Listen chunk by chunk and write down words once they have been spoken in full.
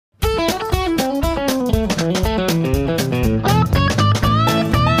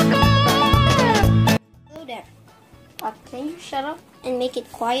make it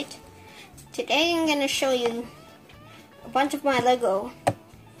quiet. Today I'm gonna show you a bunch of my Lego.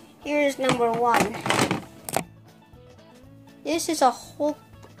 Here's number 1. This is a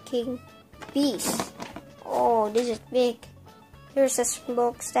hulking beast. Oh, this is big. Here's a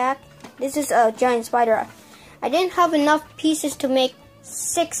smokestack. This is a giant spider. I didn't have enough pieces to make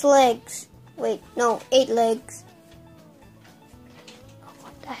 6 legs. Wait, no, 8 legs. Oh,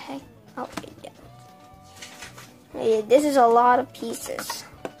 what the heck? Oh, yeah. This is a lot of pieces.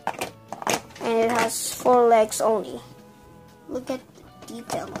 And it has 4 legs only. Look at the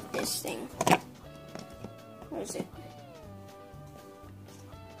detail of this thing. Where is it?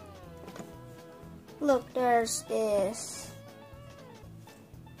 Look, there's this.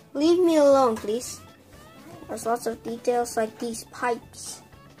 Leave me alone, please. There's lots of details like these pipes.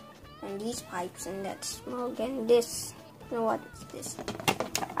 And these pipes and that smoke and this. You know what is this?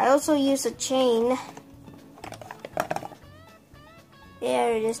 I also use a chain.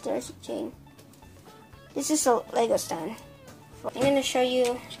 There it is, there's a chain. This is a Lego stand. I'm gonna show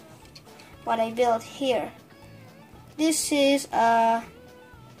you what I built here. This is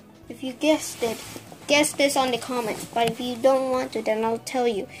if you guessed it, guess this on the comments. But if you don't want to, then I'll tell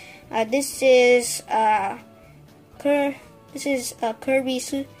you. This is Kirby This is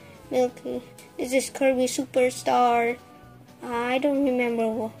Kirby Superstar. I don't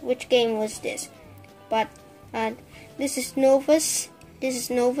remember which game was this, but this is Novus. This is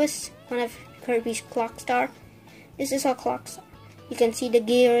Novus, one of Kirby's clock star. This is a clock star. You can see the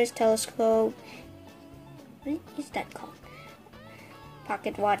gears, telescope. What is that called?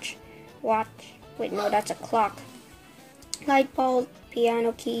 Pocket watch. Wait, no, that's a clock. Light bulb,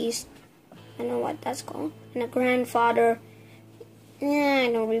 piano keys. I know what that's called. And a grandfather. Yeah,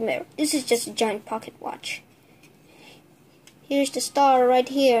 I don't remember. This is just a giant pocket watch. Here's the star right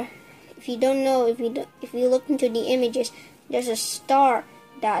here. If you don't know, if you look into the images, there's a star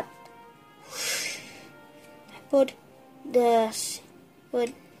that put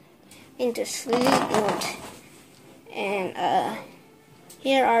into sleep mode. And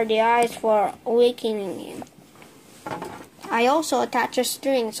here are the eyes for awakening him. I also attach a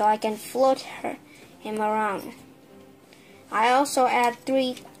string so I can float him around. I also add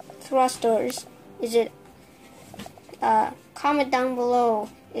 3 thrusters. Comment down below,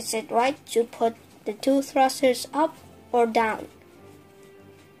 is it right to put the 2 thrusters up or down?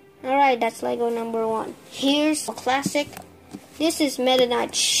 Alright, that's Lego number 1. Here's a classic. This is Meta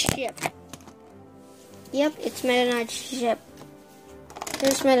Knight's ship. Yep, it's Meta Knight's ship.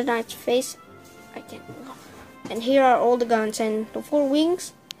 Here's Meta Knight's face. And here are all the guns and the 4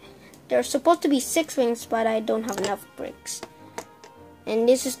 wings. There's supposed to be 6 wings, but I don't have enough bricks. And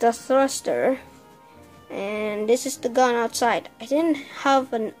this is the thruster. And this is the gun outside. I didn't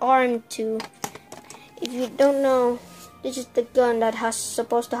have an arm to. If you don't know, this is the gun that has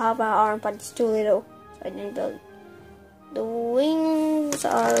supposed to have an arm, but it's too little, so I didn't build it. The wings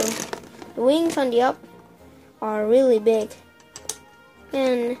on the up are really big.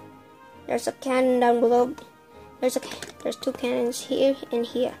 And there's a cannon down below. There's 2 cannons here and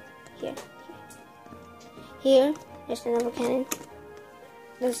here. Here, there's another cannon.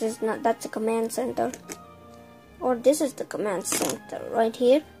 That's a command center. Or this is the command center right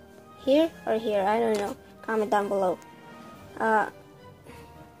here. Here or here, I don't know. Comment down below.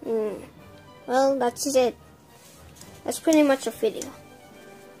 Well, that's it. That's pretty much a video.